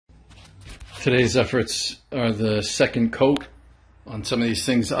Today's efforts are the second coat on some of these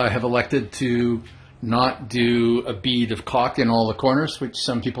things. I have elected to not do a bead of caulk in all the corners, which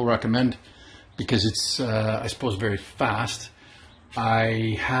some people recommend because it's, I suppose, very fast.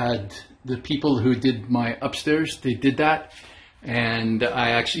 I had the people who did my upstairs, they did that, and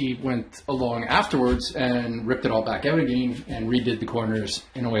I actually went along afterwards and ripped it all back out again and redid the corners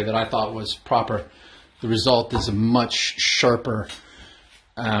in a way that I thought was proper. The result is a much sharper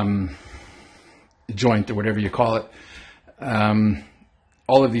joint, or whatever you call it.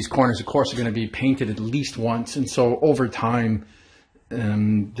 All of these corners, of course, are going to be painted at least once, and so over time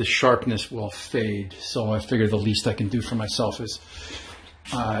the sharpness will fade. So I figure the least I can do for myself is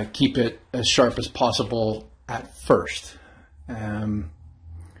keep it as sharp as possible at first,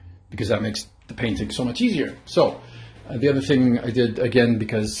 because that makes the painting so much easier. So the other thing I did, again,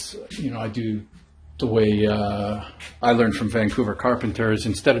 because I do the way I learned from Vancouver carpenters,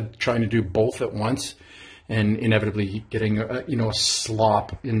 instead of trying to do both at once and inevitably getting a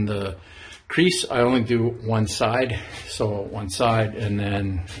slop in the crease, I only do one side. So one side, and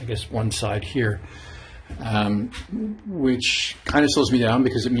then I guess one side here, which kind of slows me down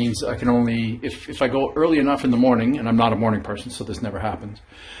because it means I can only, if I go early enough in the morning, and I'm not a morning person, so this never happens.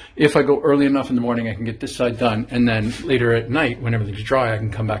 If I go early enough in the morning, I can get this side done, and then later at night, when everything's dry, I can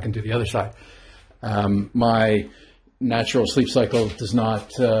come back and do the other side. My natural sleep cycle does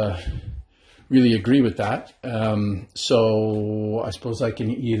not really agree with that. So I suppose I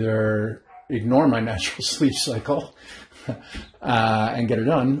can either ignore my natural sleep cycle and get it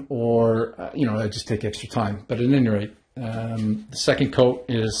done, or, I just take extra time. But at any rate, the second coat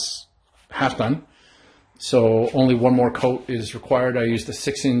is half done. So only one more coat is required. I used a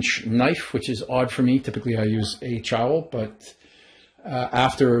 6-inch knife, which is odd for me. Typically I use a trowel, but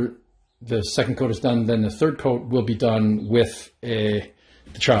after the second coat is done, then the third coat will be done with the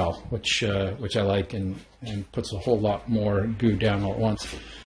trowel, which I like, and puts a whole lot more goo down all at once.